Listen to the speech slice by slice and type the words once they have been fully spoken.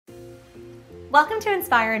Welcome to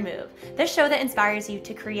Inspire and Move, the show that inspires you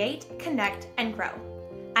to create, connect, and grow.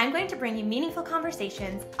 I'm going to bring you meaningful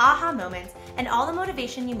conversations, aha moments, and all the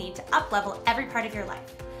motivation you need to up-level every part of your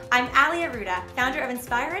life. I'm Ali Aruda, founder of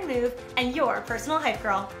Inspire and Move, and your personal hype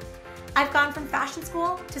girl. I've gone from fashion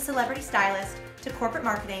school to celebrity stylist to corporate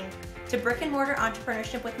marketing to brick and mortar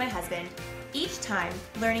entrepreneurship with my husband, each time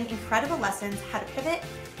learning incredible lessons how to pivot,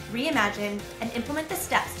 reimagine, and implement the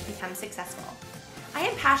steps to become successful. I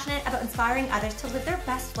am passionate about inspiring others to live their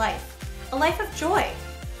best life, a life of joy.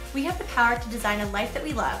 We have the power to design a life that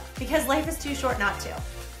we love because life is too short not to.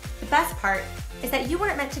 The best part is that you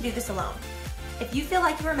weren't meant to do this alone. If you feel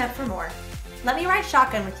like you were meant for more, let me ride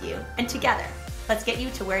shotgun with you, and together, let's get you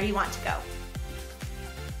to where you want to go.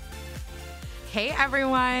 Hey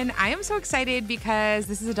everyone, I am so excited because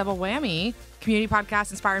this is a double whammy community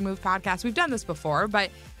podcast, Inspire and Move podcast. We've done this before,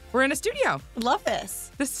 but we're in a studio. Love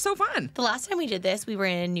this. This is so fun. The last time we did this, we were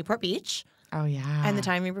in Newport Beach. Oh yeah. And the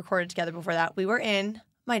time we recorded together before that, we were in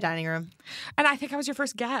my dining room. And I think I was your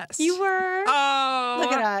first guest. You were. Oh.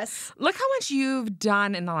 Look at us. Look how much you've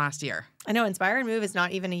done in the last year. I know Inspire and Move is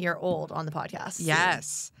not even a year old on the podcast.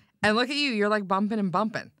 Yes. And look at you. You're like bumping and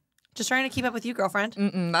bumping. Just trying to keep up with you, girlfriend.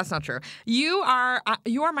 That's not true. You are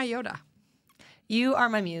my Yoda. You are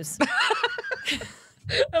my muse.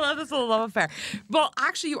 I love this little love affair. Well,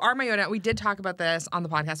 actually, you are my Yoda. We did talk about this on the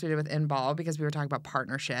podcast we did with Inball because we were talking about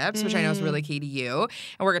partnerships, which I know is really key to you.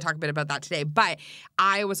 And we're going to talk a bit about that today. But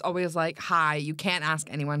I was always like, hi, you can't ask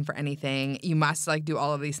anyone for anything. You must like do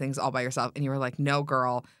all of these things all by yourself. And you were like, no,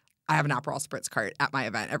 girl, I have an Aperol Spritz cart at my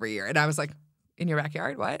event every year. And I was like, in your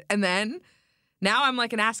backyard? What? And then now I'm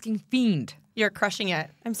like an asking fiend. You're crushing it.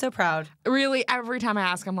 I'm so proud. Really, every time I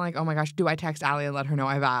ask, I'm like, oh my gosh, do I text Allie and let her know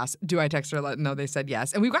I've asked? Do I text her and let her know they said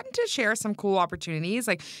yes? And we've gotten to share some cool opportunities.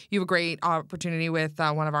 Like you have a great opportunity with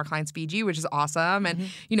one of our clients, Fiji, which is awesome. And,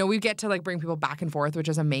 you know, we get to like bring people back and forth, which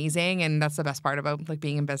is amazing. And that's the best part about like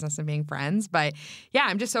being in business and being friends. But yeah,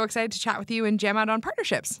 I'm just so excited to chat with you and jam out on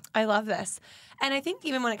partnerships. I love this. And I think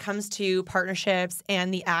even when it comes to partnerships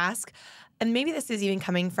and the ask, and maybe this is even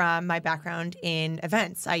coming from my background in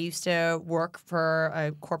events. I used to work for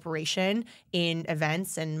a corporation in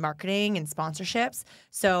events and marketing and sponsorships.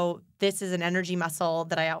 So this is an energy muscle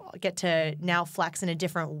that I get to now flex in a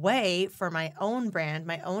different way for my own brand,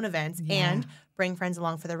 my own events, and bring friends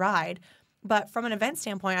along for the ride. But from an event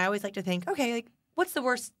standpoint, I always like to think, okay, like what's the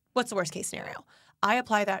worst case scenario? I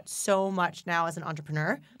apply that so much now as an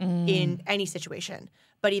entrepreneur in any situation.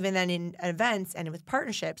 But even then in events and with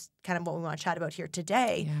partnerships, kind of what we want to chat about here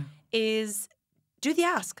today is do the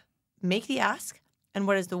ask. Make the ask. And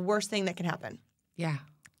what is the worst thing that can happen? Yeah.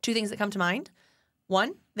 2 things that come to mind.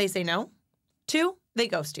 1, they say no. 2, they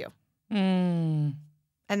ghost you. Mm.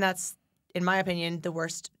 And that's, in my opinion, the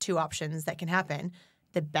worst 2 options that can happen.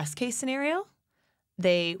 The best case scenario,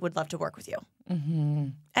 they would love to work with you.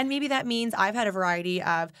 And maybe that means I've had a variety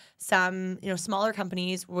of some, smaller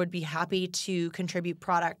companies would be happy to contribute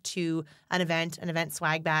product to an event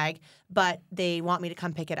swag bag, but they want me to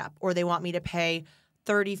come pick it up, or they want me to pay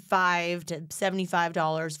 $35 to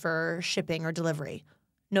 $75 for shipping or delivery.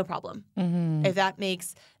 No problem. If that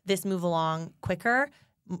makes this move along quicker,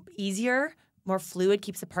 easier, more fluid,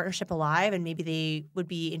 keeps the partnership alive, and maybe they would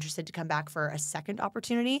be interested to come back for a second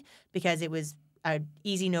opportunity because it was an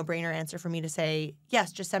easy no-brainer answer for me to say,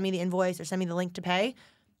 yes, just send me the invoice or send me the link to pay.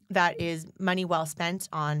 That is money well spent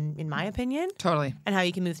on, in my opinion. Totally. And how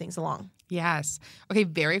you can move things along. Yes. Okay,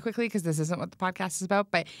 very quickly, because this isn't what the podcast is about,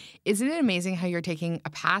 but isn't it amazing how you're taking a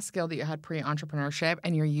past skill that you had pre-entrepreneurship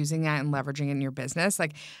and you're using that and leveraging it in your business?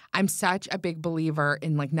 Like, I'm such a big believer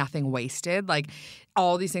in, like, nothing wasted. Like,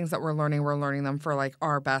 all these things that we're learning them for, like,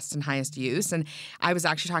 our best and highest use. And I was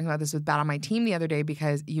actually talking about this with Bet on my team the other day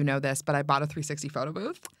because you know this, but I bought a 360 photo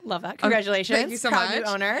booth. Love that. Congratulations. Thank you so much. Proud new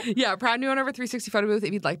owner. Yeah, proud new owner of a 360 photo booth.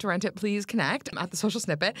 If you'd like to rent it, please connect at the social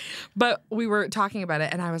snippet. But we were talking about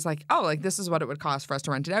it, and I was like, oh, like, this is what it would cost for us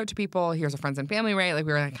to rent it out to people. Here's a friends and family rate. Like,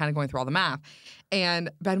 we were like, kind of going through all the math.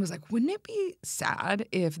 And Ben was like, wouldn't it be sad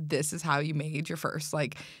if this is how you made your first,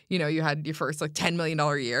 like, you had your first, like, $10 million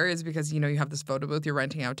year is because, you have this photo booth you're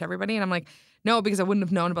renting out to everybody? And I'm like, no, because I wouldn't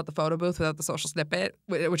have known about the photo booth without the social snippet,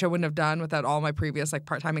 which I wouldn't have done without all my previous, like,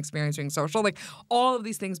 part-time experience doing social. Like, all of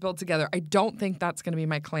these things built together. I don't think that's going to be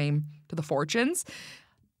my claim to the fortunes,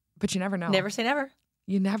 but you never know. Never say never.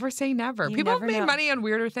 You never say never. People have made money on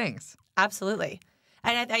weirder things. Absolutely.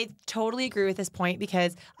 And I totally agree with this point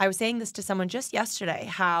because I was saying this to someone just yesterday,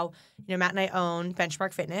 how, Matt and I own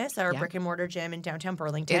Benchmark Fitness, our brick and mortar gym in downtown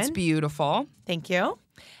Burlington. It's beautiful. Thank you.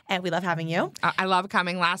 And we love having you. I love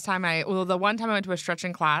coming. The one time I went to a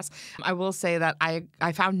stretching class, I will say that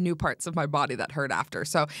I found new parts of my body that hurt after.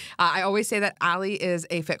 So I always say that Allie is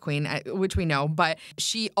a fit queen, which we know, but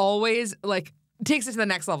she always takes it to the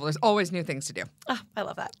next level. There's always new things to do. Oh, I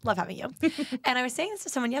love that. Love having you. And I was saying this to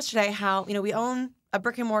someone yesterday, how, we own a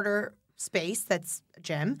brick and mortar space that's a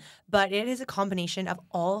gym, but it is a combination of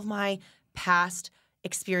all of my past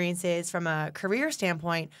experiences from a career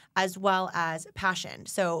standpoint as well as passion.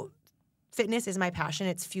 So fitness is my passion.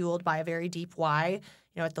 It's fueled by a very deep why,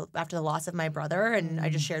 after the loss of my brother. And I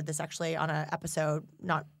just shared this actually on an episode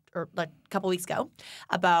a couple weeks ago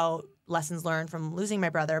about lessons learned from losing my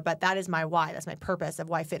brother, but that is my why. That's my purpose of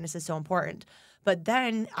why fitness is so important. But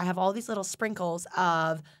then I have all these little sprinkles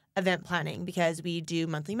of event planning because we do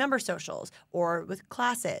monthly member socials or with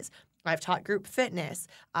classes. I've taught group fitness.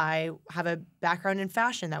 I have a background in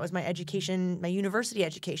fashion. That was my education, my university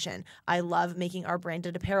education. I love making our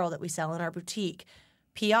branded apparel that we sell in our boutique.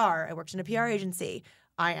 PR, I worked in a PR agency.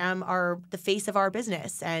 I am the face of our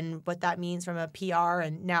business, and what that means from a PR,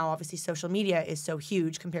 and now obviously social media is so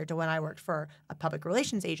huge compared to when I worked for a public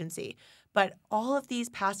relations agency. But all of these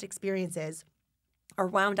past experiences are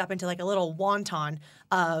wound up into a little wonton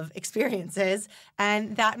of experiences,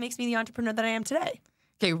 and that makes me the entrepreneur that I am today.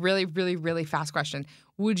 Okay, really, really, really fast question.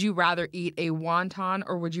 Would you rather eat a wonton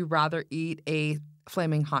or would you rather eat a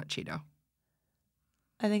flaming hot Cheeto?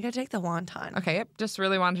 I think I'd take the wonton. Okay, yep. Just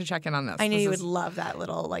really wanted to check in on this. I knew you would love that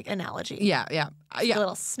little analogy. Yeah. A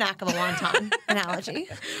little snack of a wonton analogy.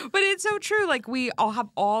 But it's so true. We all have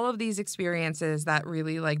all of these experiences that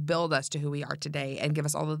really build us to who we are today and give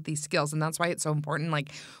us all of these skills. And that's why it's so important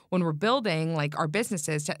when we're building our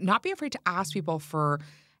businesses to not be afraid to ask people for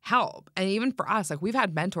help. And even for us, we've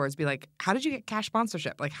had mentors be like, how did you get cash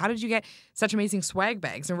sponsorship? How did you get such amazing swag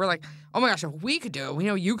bags? And we're like, oh my gosh, if we could do it, we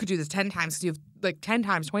know you could do this 10 times because you have 10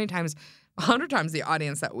 times, 20 times, 100 times the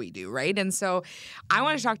audience that we do, right? And so I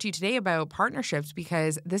want to talk to you today about partnerships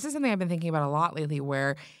because this is something I've been thinking about a lot lately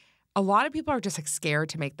where a lot of people are just scared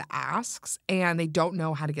to make the asks and they don't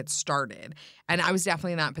know how to get started. And I was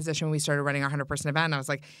definitely in that position when we started running our 100% event. I was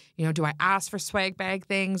like, do I ask for swag bag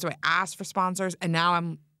things? Do I ask for sponsors? And now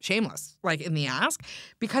I'm shameless, in the ask,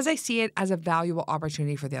 because I see it as a valuable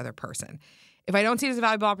opportunity for the other person. If I don't see it as a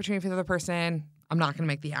valuable opportunity for the other person, I'm not going to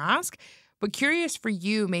make the ask. But curious for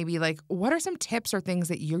you, maybe what are some tips or things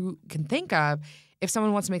that you can think of if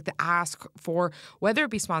someone wants to make the ask for whether it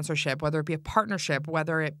be sponsorship, whether it be a partnership,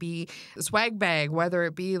 whether it be a swag bag, whether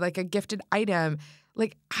it be a gifted item,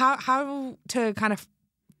 how to kind of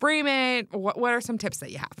frame it? What are some tips that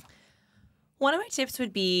you have? One of my tips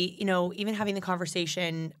would be, even having the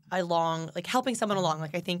conversation along, helping someone along.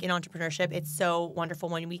 I think in entrepreneurship, it's so wonderful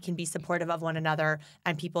when we can be supportive of one another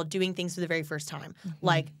and people doing things for the very first time,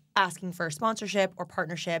 asking for sponsorship or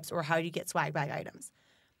partnerships or how do you get swag bag items.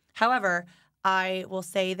 However, I will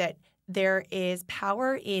say that there is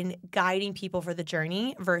power in guiding people for the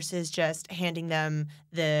journey versus just handing them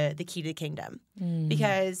the key to the kingdom.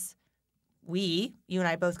 Because you and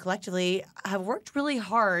I both collectively have worked really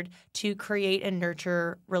hard to create and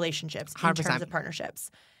nurture relationships 100%. In terms of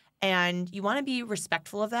partnerships. And you want to be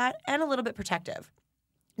respectful of that and a little bit protective.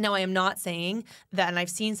 Now, I am not saying that, and I've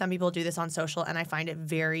seen some people do this on social, and I find it's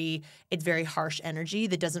very harsh energy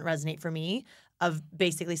that doesn't resonate for me, of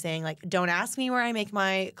basically saying, don't ask me where I make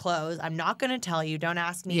my clothes. I'm not going to tell you. Don't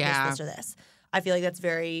ask me this, or this. I feel like that's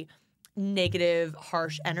very negative,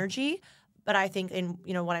 harsh energy. But I think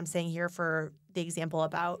what I'm saying here for the example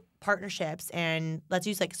about partnerships, and let's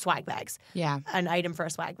use swag bags. Yeah. An item for a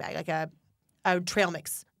swag bag, a trail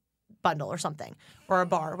mix bundle or something, or a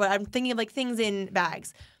bar. But I'm thinking of things in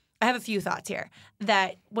bags. I have a few thoughts here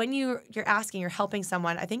that when you're asking, you're helping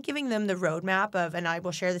someone, I think giving them the roadmap of, and I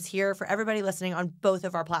will share this here for everybody listening on both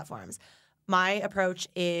of our platforms. My approach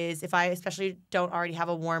is, if I especially don't already have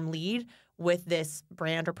a warm lead with this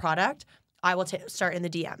brand or product, I will start in the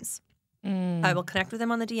DMs. I will connect with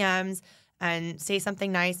them on the DMs and say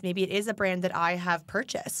something nice. Maybe it is a brand that I have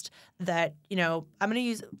purchased that, I'm going to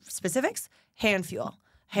use specifics, Hand Fuel.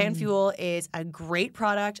 Hand Fuel is a great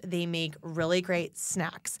product. They make really great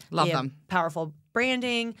snacks. Love they them. Have powerful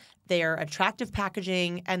branding. They're attractive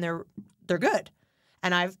packaging, and they're good.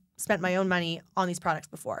 And I've spent my own money on these products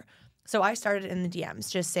before. So I started in the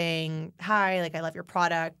DMs just saying, hi, I love your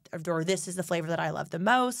product, or this is the flavor that I love the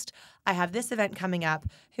most. I have this event coming up.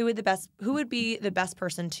 Who would be the best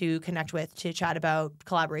person to connect with to chat about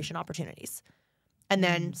collaboration opportunities? And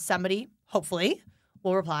then somebody, hopefully,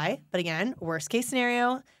 will reply. But again, worst case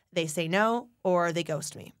scenario, they say no or they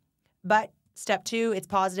ghost me. But step 2, it's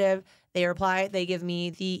positive. They reply, they give me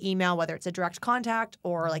the email, whether it's a direct contact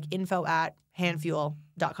or like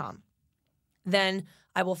info@handfuel.com. Then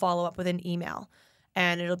I will follow up with an email,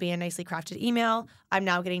 and it'll be a nicely crafted email. I'm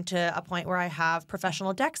now getting to a point where I have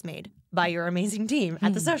professional decks made by your amazing team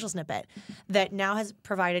at the Social Snippet that now has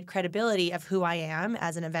provided credibility of who I am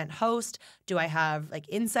as an event host. Do I have like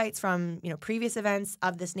insights from, previous events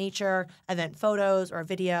of this nature, event photos or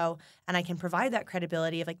video, and I can provide that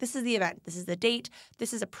credibility of like, this is the event, this is the date,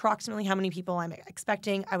 this is approximately how many people I'm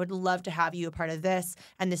expecting. I would love to have you a part of this,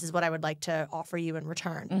 and this is what I would like to offer you in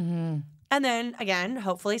return. And then, again,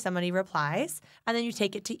 hopefully somebody replies, and then you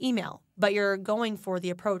take it to email. But you're going for the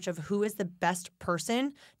approach of who is the best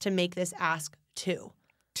person to make this ask to.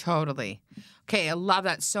 Totally. Okay, I love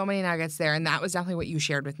that. So many nuggets there. And that was definitely what you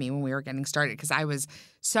shared with me when we were getting started, because I was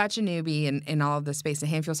such a newbie in all of this space. And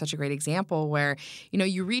Handfuel is such a great example where,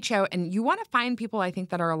 you reach out and you want to find people, I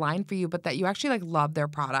think, that are aligned for you, but that you actually like love their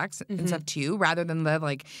products and stuff too, rather than the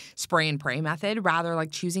like spray and pray method, rather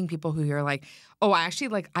like choosing people who you're like, oh, I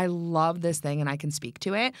love this thing and I can speak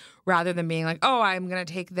to it, rather than being like, oh, I'm going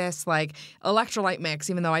to take this like electrolyte mix,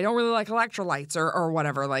 even though I don't really like electrolytes or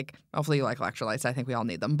whatever. Like, hopefully you like electrolytes. I think we all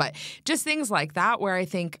need them. But just things like that, where I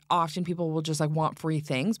think often people will just like want free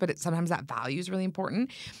things, but sometimes that value is really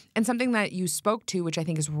important. And something that you spoke to, which I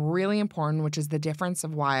think is really important, which is the difference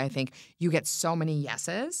of why I think you get so many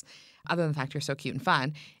yeses, other than the fact you're so cute and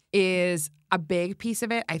fun, is a big piece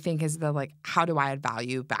of it, I think, is the like, how do I add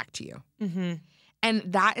value back to you? And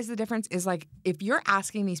that is the difference, is like, if you're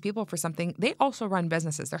asking these people for something, they also run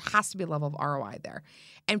businesses. There has to be a level of ROI there.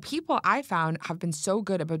 And people I found have been so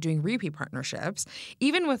good about doing repeat partnerships,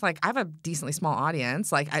 even with like, I have a decently small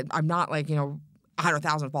audience. Like I'm not like,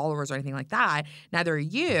 100,000 followers or anything like that. Neither are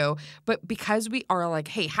you. But because we are like,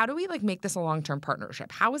 hey, how do we like make this a long-term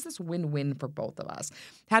partnership? How is this win-win for both of us?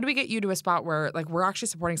 How do we get you to a spot where like we're actually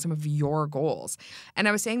supporting some of your goals? And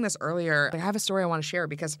I was saying this earlier, like I have a story I want to share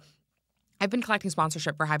because I've been collecting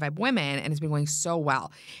sponsorship for High Vibe Women and it's been going so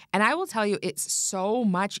well. And I will tell you, it's so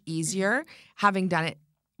much easier having done it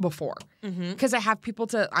before. Because I have people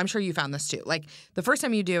I'm sure you found this too. Like the first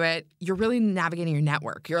time you do it, you're really navigating your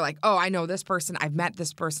network. You're like, oh, I know this person. I've met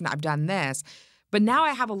this person. I've done this. But now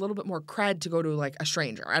I have a little bit more cred to go to like a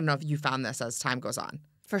stranger. I don't know if you found this as time goes on.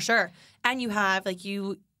 For sure. And you have like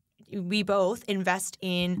we both invest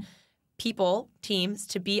in people, teams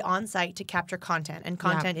to be on site to capture content. And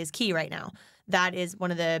content is key right now. That is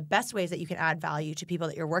one of the best ways that you can add value to people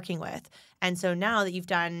that you're working with. And so now that you've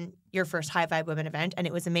done your first High Vibe Women event and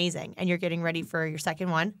it was amazing, and you're getting ready for your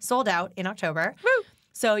second one, sold out in October. Woo!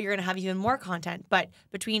 So you're going to have even more content. But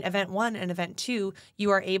between event 1 and event 2,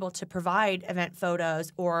 you are able to provide event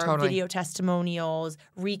photos or video testimonials,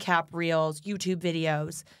 recap reels, YouTube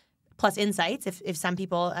videos, plus insights. If some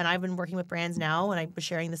people, and I've been working with brands now, and I was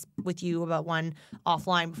sharing this with you about one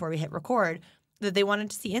offline before we hit record, that they wanted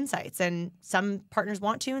to see insights. And some partners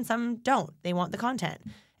want to and some don't. They want the content.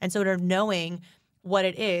 And so knowing what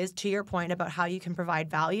it is, to your point about how you can provide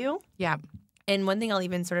value. Yeah. And one thing I'll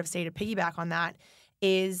even sort of say to piggyback on that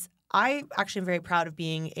is I actually am very proud of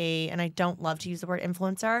being and I don't love to use the word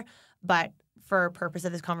influencer, but for purpose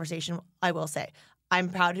of this conversation, I will say I'm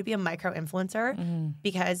proud to be a micro influencer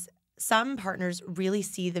because some partners really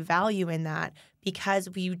see the value in that, because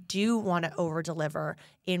we do want to over deliver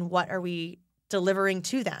in what are we delivering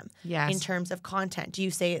to them in terms of content. Do you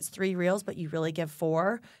say it's 3 reels, but you really give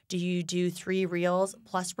 4? Do you do 3 reels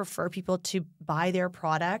plus refer people to buy their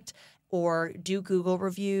product, or do Google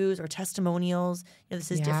reviews or testimonials?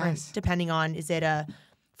 This is different depending on, is it a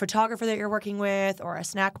photographer that you're working with, or a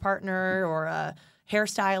snack partner, or a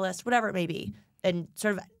hairstylist, whatever it may be, and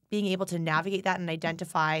sort of being able to navigate that and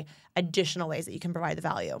identify additional ways that you can provide the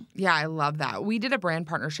value. Yeah, I love that. We did a brand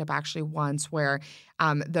partnership actually once where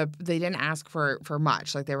they didn't ask for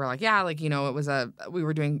much. Like they were like, it was we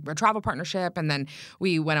were doing a travel partnership, and then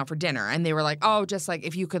we went out for dinner, and they were like, oh, just like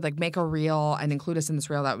if you could like make a reel and include us in this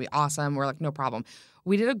reel, that would be awesome. We're like, no problem.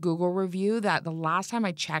 We did a Google review that the last time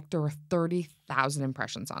I checked, there were 30,000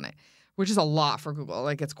 impressions on it, which is a lot for Google.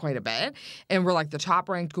 Like, it's quite a bit. And we're like the top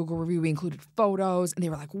ranked Google review. We included photos, and they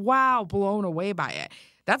were like, wow, blown away by it.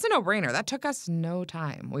 That's a no-brainer. That took us no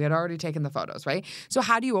time. We had already taken the photos, right? So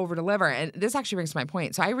how do you over-deliver? And this actually brings to my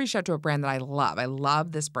point. So I reached out to a brand that I love. I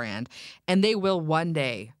love this brand, and they will one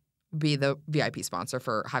day be the VIP sponsor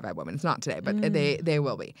for High Vibe Women. It's not today, but they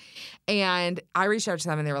will be. And I reached out to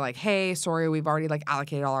them, and they were like, hey, sorry, we've already like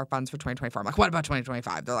allocated all our funds for 2024. I'm like, what about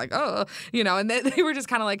 2025? They're like, oh, and they were just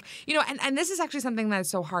kind of like, and this is actually something that is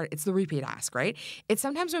so hard. It's the repeat ask, right? It's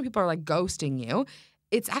sometimes when people are like ghosting you,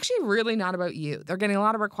 it's actually really not about you. They're getting a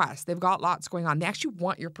lot of requests. They've got lots going on. They actually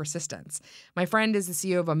want your persistence. My friend is the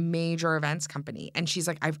CEO of a major events company, and she's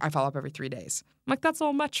like, I follow up every 3 days. I'm like, that's a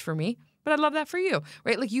little much for me, but I'd love that for you,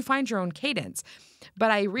 right? Like, you find your own cadence.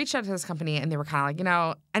 But I reached out to this company, and they were kind of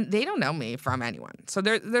like, and they don't know me from anyone. So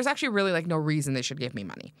there's actually really like no reason they should give me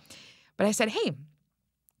money. But I said, hey,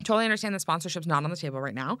 totally understand that sponsorship's not on the table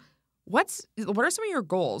right now. What are some of your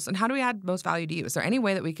goals, and how do we add most value to you? Is there any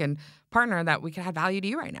way that we can partner that we can add value to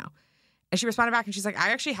you right now? And she responded back, and she's like, I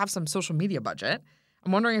actually have some social media budget.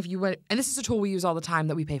 I'm wondering if you would, and this is a tool we use all the time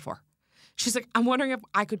that we pay for. She's like, I'm wondering if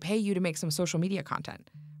I could pay you to make some social media content.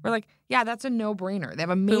 We're like, yeah, that's a no-brainer. They have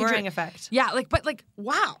a major boomerang effect. Yeah, but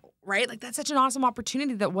wow, right? Like, that's such an awesome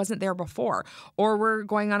opportunity that wasn't there before. Or we're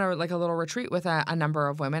going on a little retreat with a number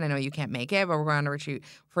of women. I know you can't make it, but we're going on a retreat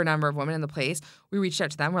for a number of women in the place. We reached out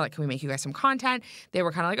to them. We're like, can we make you guys some content? They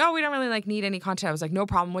were kind of like, oh, we don't really need any content. I was like, no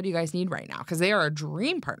problem. What do you guys need right now? Because they are a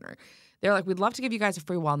dream partner. They're like, we'd love to give you guys a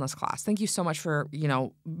free wellness class. Thank you so much for,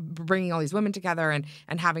 bringing all these women together and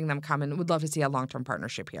having them come, and we'd love to see a long-term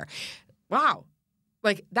partnership here. Wow.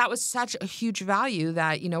 Like, that was such a huge value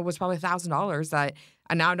that, was probably $1,000 that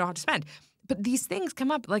I now don't have to spend. But these things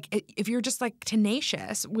come up, like, if you're just like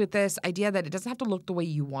tenacious with this idea that it doesn't have to look the way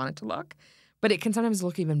you want it to look, but it can sometimes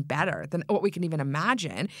look even better than what we can even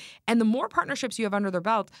imagine. And the more partnerships you have under their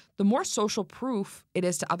belt, the more social proof it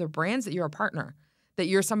is to other brands that you're a partner, that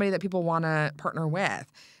you're somebody that people want to partner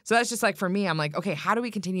with. So that's just like, for me, I'm like, okay, how do we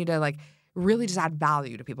continue to like really just add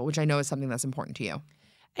value to people, which I know is something that's important to you.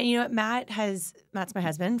 And you know what? Matt's my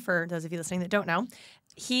husband, for those of you listening that don't know.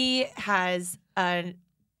 He has an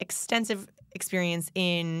extensive experience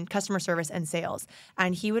in customer service and sales.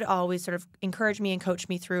 And he would always sort of encourage me and coach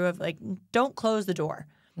me through of like, don't close the door.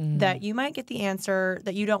 That you might get the answer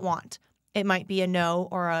that you don't want. It might be a no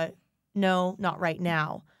or a no, not right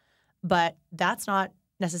now. But that's not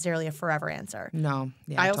necessarily a forever answer. No.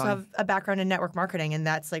 Yeah, I also have a background in network marketing, and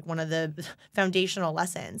that's like one of the foundational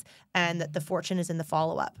lessons, and that the fortune is in the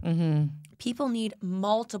follow-up. People need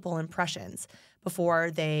multiple impressions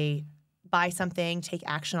before they buy something, take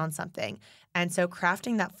action on something. And so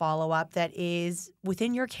crafting that follow-up that is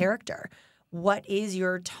within your character. What is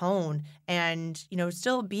your tone? And,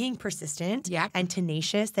 still being persistent and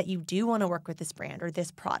tenacious that you do want to work with this brand or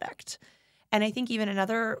this product. And I think even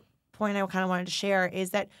another point I kind of wanted to share is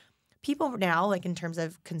that people now, like in terms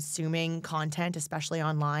of consuming content, especially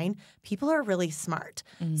online, people are really smart.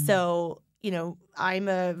 So, I'm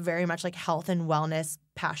a very much like health and wellness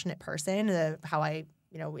passionate person, how I,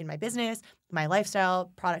 in my business, my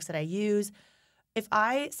lifestyle, products that I use. If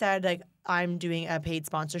I said like I'm doing a paid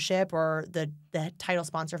sponsorship or the title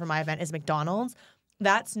sponsor for my event is McDonald's,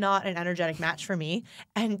 that's not an energetic match for me.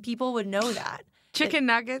 And people would know that. Chicken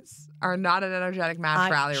nuggets are not an energetic match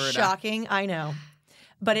for Ali Ruda. Shocking, I know.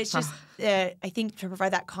 But it's just, I think, to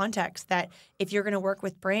provide that context that if you're going to work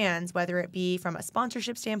with brands, whether it be from a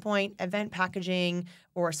sponsorship standpoint, event packaging,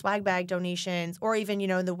 or swag bag donations, or even,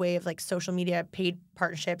 in the way of like social media paid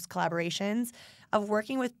partnerships, collaborations, of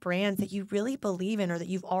working with brands that you really believe in or that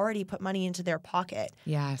you've already put money into their pocket.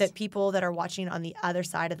 Yes. That people that are watching on the other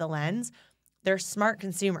side of the lens, they're smart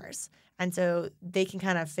consumers. And so they can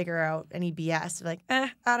kind of figure out any BS. Like,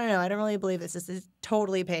 I don't know. I don't really believe this. This is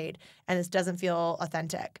totally paid, and this doesn't feel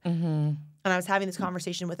authentic. And I was having this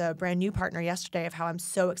conversation with a brand new partner yesterday of how I'm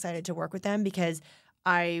so excited to work with them because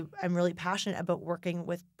I'm really passionate about working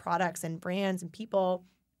with products and brands and people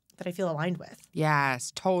that I feel aligned with.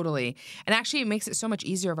 Yes, totally. And actually, it makes it so much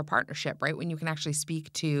easier of a partnership, right? When you can actually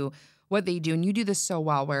speak to what they do. And you do this so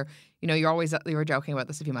well where, you were joking about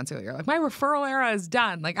this a few months ago. You're like, my referral era is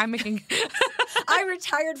done. Like, I'm making... I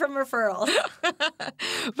retired from referrals.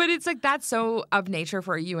 But it's like, that's so of nature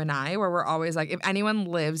for you and I, where we're always like, if anyone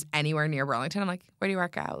lives anywhere near Burlington, I'm like, where do you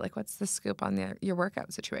work out? Like, what's the scoop on your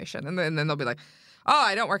workout situation? And then they'll be like, oh,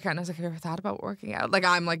 I don't work out. And I was like, have you ever thought about working out? Like,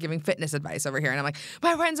 I'm like giving fitness advice over here. And I'm like,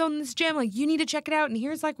 my friends own this gym. Like, you need to check it out. And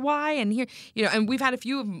here's like why. And here, and we've had a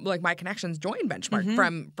few of like my connections join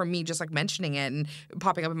Benchmark from me just like mentioning it and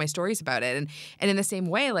popping up in my stories about it. And in the same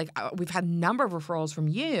way, like we've had a number of referrals from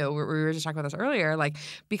you. We were just talking about this earlier, like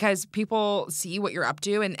because people see what you're up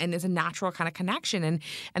to and it's a natural kind of connection.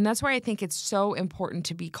 And that's why I think it's so important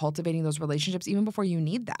to be cultivating those relationships even before you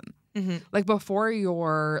need them. Like before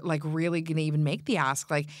you're like really going to even make the ask,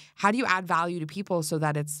 like how do you add value to people so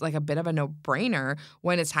that it's like a bit of a no-brainer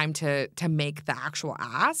when it's time to make the actual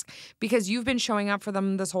ask, because you've been showing up for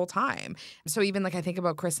them this whole time. So even like I think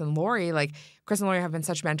about Chris and Lori, like Chris and Lori have been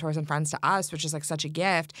such mentors and friends to us, which is like such a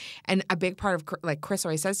gift. And a big part of like Chris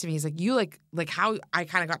always says to me, he's like, you like how I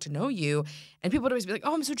kind of got to know you. And people would always be like,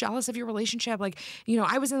 oh, I'm so jealous of your relationship. Like, you know,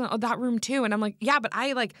 I was in that room too. And I'm like, yeah, but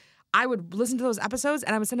I would listen to those episodes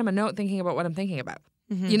and I would send them a note thinking about what I'm thinking about.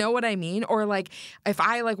 You know what I mean? Or like if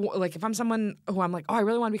I like if I'm someone who I'm like, oh, I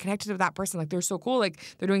really want to be connected to that person. Like they're so cool. Like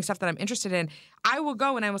they're doing stuff that I'm interested in. I will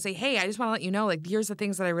go and I will say, hey, I just want to let you know, like, here's the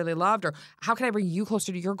things that I really loved, or how can I bring you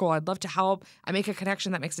closer to your goal? I'd love to help. I make a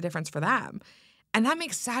connection that makes a difference for them. And that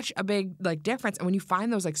makes such a big like difference. And when you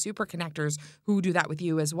find those like super connectors who do that with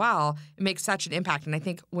you as well, it makes such an impact. And I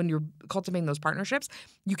think when you're cultivating those partnerships,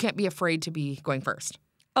 you can't be afraid to be going first.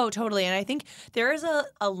 Oh, totally. And I think there is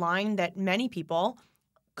a line that many people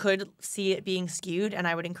could see it being skewed, and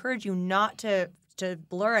I would encourage you not to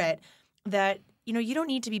blur it, that, you know, you don't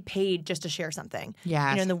need to be paid just to share something.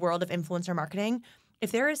 Yes. You know, in the world of influencer marketing,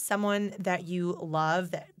 if there is someone that you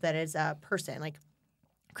love that is a person, like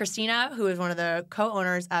Kristina, who is one of the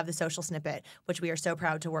co-owners of the Social Snippet, which we are so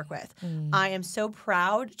proud to work with. I am so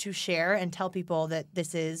proud to share and tell people that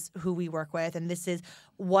this is who we work with, and this is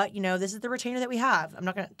what, you know, this is the retainer that we have. I'm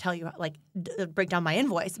not going to tell you, like, break down my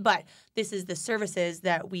invoice, but this is the services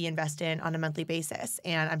that we invest in on a monthly basis,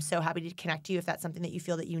 and I'm so happy to connect you if that's something that you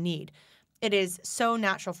feel that you need. It is so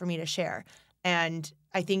natural for me to share, and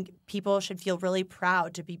I think people should feel really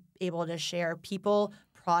proud to be able to share people,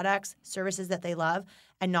 products, services that they love,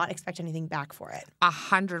 and not expect anything back for it.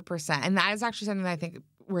 100%. And that is actually something that I think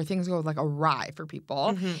where things go like awry for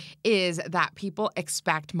people is that people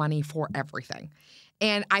expect money for everything.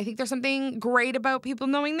 And I think there's something great about people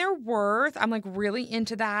knowing their worth. I'm like really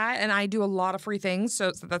into that. And I do a lot of free things.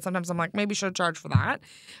 So that sometimes I'm like, maybe should charge for that.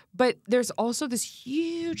 But there's also this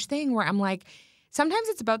huge thing where I'm like, sometimes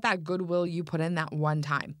it's about that goodwill you put in that one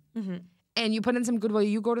time. And you put in some goodwill,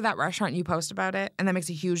 you go to that restaurant and you post about it, and that makes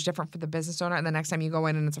a huge difference for the business owner. And the next time you go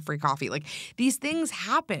in and it's a free coffee. Like these things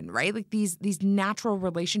happen, right? Like these natural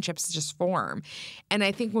relationships just form. And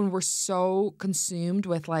I think when we're so consumed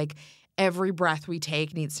with like every breath we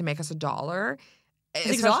take needs to make us $1, it's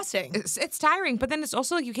exhausting. It's tiring, but then it's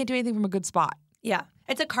also like you can't do anything from a good spot. Yeah.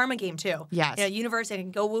 It's a karma game too. Yes. You know, universe, I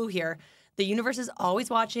can go woo here. The universe is always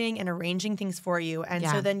watching and arranging things for you. And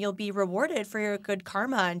so then you'll be rewarded for your good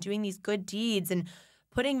karma and doing these good deeds and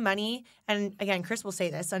putting money. And again, Chris will say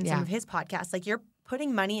this on some of his podcasts, like you're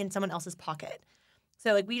putting money in someone else's pocket.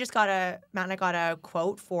 So like we just Matt and I got a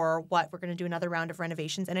quote for what we're going to do another round of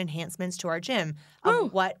renovations and enhancements to our gym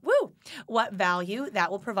of what value that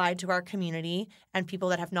will provide to our community and people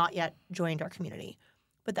that have not yet joined our community.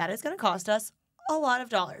 But that is going to cost us a lot of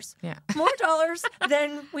dollars. Yeah. More dollars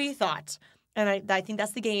than we thought. And I think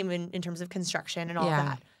that's the game in terms of construction and all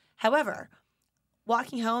that. However,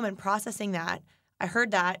 walking home and processing that, I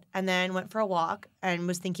heard that and then went for a walk and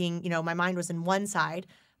was thinking, you know, my mind was in one side,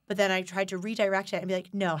 but then I tried to redirect it and be like,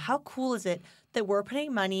 no, how cool is it that we're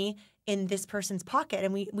putting money in this person's pocket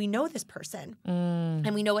and we know this person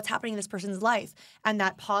and we know what's happening in this person's life and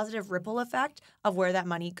that positive ripple effect of where that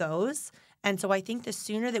money goes. And so I think the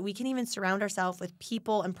sooner that we can even surround ourselves with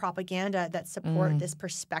people and propaganda that support this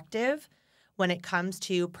perspective when it comes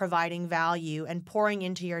to providing value and pouring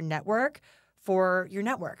into your network for your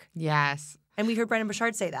network. Yes. And we heard Brendan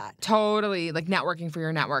Burchard say that. Totally. Like networking for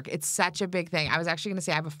your network. It's such a big thing. I was actually going to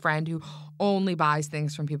say I have a friend who only buys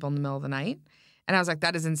things from people in the middle of the night. And I was like,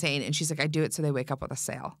 that is insane. And she's like, I do it so they wake up with a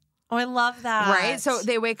sale. Oh, I love that. Right? So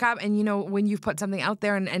they wake up and, you know, when you've put something out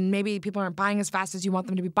there and maybe people aren't buying as fast as you want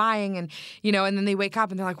them to be buying and, you know, and then they wake up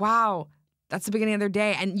and they're like, wow, that's the beginning of their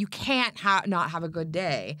day. And you can't not have a good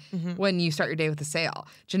day when you start your day with a sale.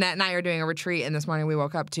 Jeanette and I are doing a retreat and this morning we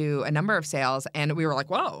woke up to a number of sales and we were like,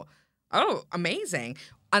 whoa, oh, amazing.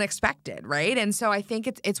 Unexpected, right? And so I think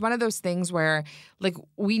it's one of those things where like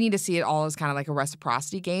we need to see it all as kind of like a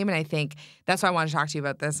reciprocity game. And I think that's why I want to talk to you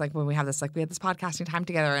about this. Like when we have this, like we had this podcasting time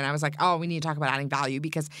together and I was like, oh, we need to talk about adding value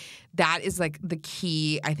because that is like the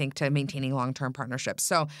key, I think, to maintaining long-term partnerships.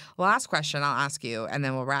 So last question I'll ask you and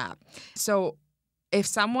then we'll wrap. So if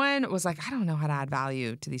someone was like, I don't know how to add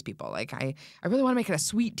value to these people, like I really want to make it a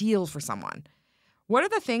sweet deal for someone. What are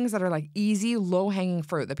the things that are like easy, low-hanging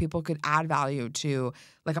fruit that people could add value to,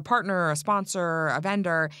 like a partner, a sponsor, a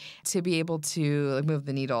vendor, to be able to like, move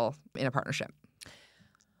the needle in a partnership?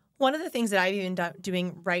 One of the things that I've even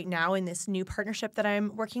doing right now in this new partnership that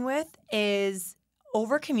I'm working with is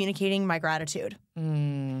over-communicating my gratitude.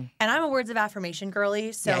 And I'm a words of affirmation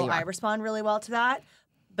girly, so I respond really well to that.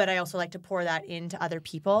 but I also like to pour that into other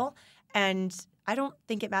people. And I don't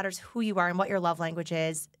think it matters who you are and what your love language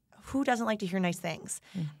is. Who doesn't like to hear nice things?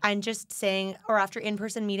 And just saying, or after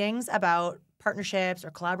in-person meetings about partnerships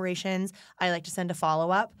or collaborations, I like to send a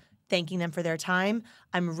follow-up thanking them for their time.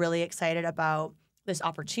 I'm really excited about this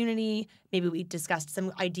opportunity. Maybe we discussed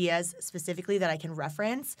some ideas specifically that I can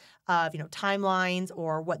reference of, timelines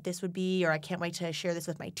or what this would be, or I can't wait to share this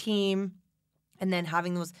with my team. And then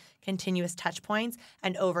having those continuous touch points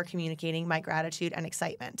and over communicating my gratitude and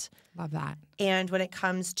excitement. Love that. And when it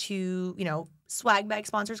comes to, swag bag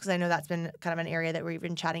sponsors, because I know that's been kind of an area that we've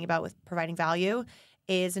been chatting about with providing value,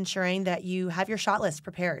 is ensuring that you have your shot list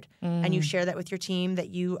prepared and you share that with your team that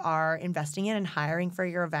you are investing in and hiring for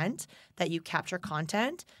your event, that you capture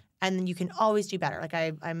content, and then you can always do better. Like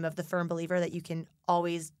I'm of the firm believer that you can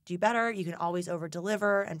always do better, you can always over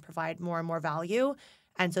deliver and provide more and more value.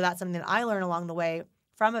 And so that's something that I learn along the way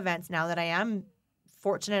from events now that I am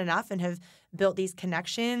fortunate enough and have built these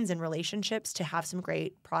connections and relationships to have some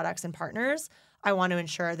great products and partners. I want to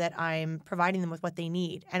ensure that I'm providing them with what they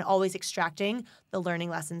need and always extracting the learning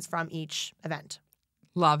lessons from each event.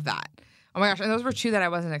 Love that. Oh my gosh, and those were two that I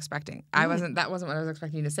wasn't expecting. That wasn't what I was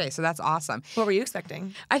expecting you to say. So that's awesome. What were you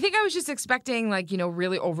expecting? I think I was just expecting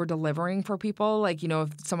really over delivering for people.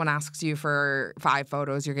 If someone asks you for 5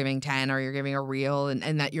 photos, you're giving 10 or you're giving a reel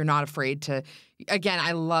and that you're not afraid to, again,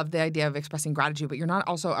 I love the idea of expressing gratitude, but you're not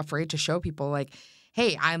also afraid to show people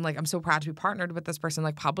hey, I'm so proud to be partnered with this person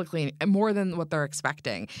publicly and more than what they're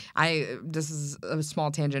expecting. This is a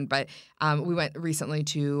small tangent, but we went recently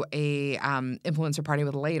to a influencer party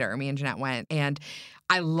with Later. Me and Jeanette went, and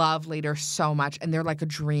I love Later so much, and they're like a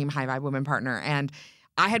dream high vibe women partner. And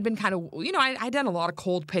I had been kind of, I'd done a lot of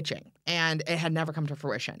cold pitching, and it had never come to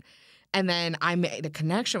fruition. And then I made a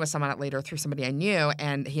connection with someone at Later through somebody I knew,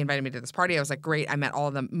 and he invited me to this party. I was like, great. I met all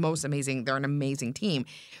of them, most amazing. They're an amazing team.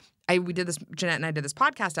 Jeanette and I did this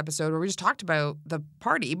podcast episode where we just talked about the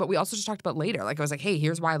party, but we also just talked about Later. I was like, hey,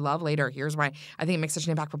 here's why I love Later. Here's why I think it makes such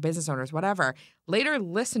an impact for business owners, whatever. Later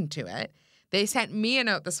listened to it. They sent me a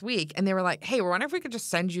note this week, and they were like, hey, we're wondering if we could just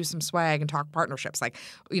send you some swag and talk partnerships.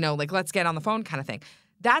 Let's get on the phone kind of thing.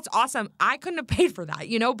 That's awesome. I couldn't have paid for that,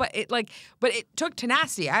 but it took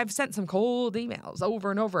tenacity. I've sent some cold emails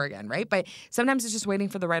over and over again, right? But sometimes it's just waiting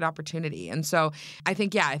for the right opportunity. And so I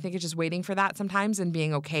think it's just waiting for that sometimes and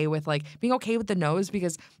being okay with the no's,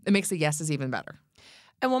 because it makes the yeses even better.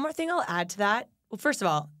 And one more thing I'll add to that. Well, first of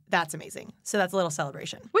all, that's amazing. So that's a little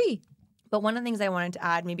celebration. But one of the things I wanted to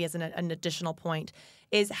add maybe as an additional point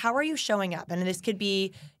is how are you showing up? And this could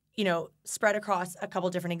be spread across a couple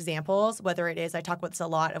different examples, whether it is, I talk about this a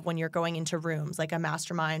lot, of when you're going into rooms, like a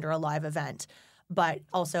mastermind or a live event, but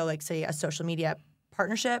also say a social media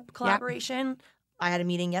partnership collaboration. Yep. I had a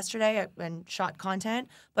meeting yesterday and shot content,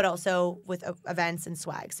 but also with events and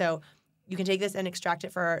swag. So you can take this and extract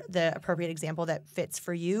it for the appropriate example that fits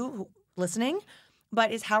for you listening.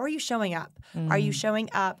 But how are you showing up? Are you showing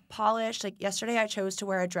up polished? Yesterday I chose to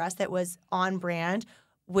wear a dress that was on brand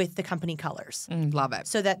with the company colors. Love it.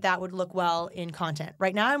 So that would look well in content.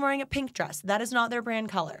 Right now I'm wearing a pink dress. That is not their brand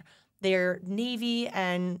color. They're navy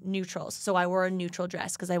and neutrals. So I wore a neutral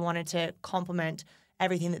dress because I wanted to complement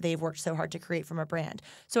everything that they've worked so hard to create from a brand.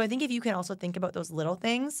 So I think if you can also think about those little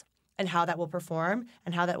things and how that will perform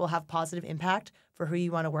and how that will have positive impact for who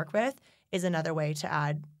you want to work with is another way to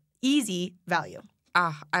add easy value.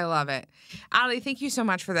 I love it. Ali, thank you so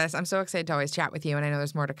much for this. I'm so excited to always chat with you, and I know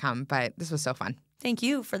there's more to come, but this was so fun. Thank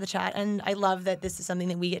you for the chat. And I love that this is something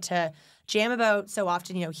that we get to jam about so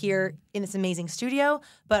often, here in this amazing studio,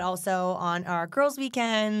 but also on our girls'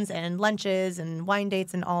 weekends and lunches and wine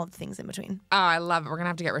dates and all the things in between. Oh, I love it. We're going to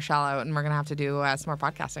have to get Rochelle out, and we're going to have to do some more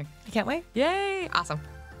podcasting. I can't wait. Yay. Awesome.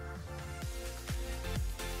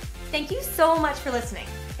 Thank you so much for listening.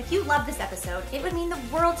 If you loved this episode, it would mean the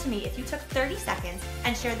world to me if you took 30 seconds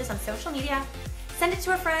and shared this on social media, send it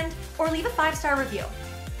to a friend, or leave a 5-star review.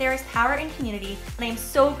 There is power in community, and I am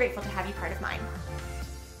so grateful to have you part of mine.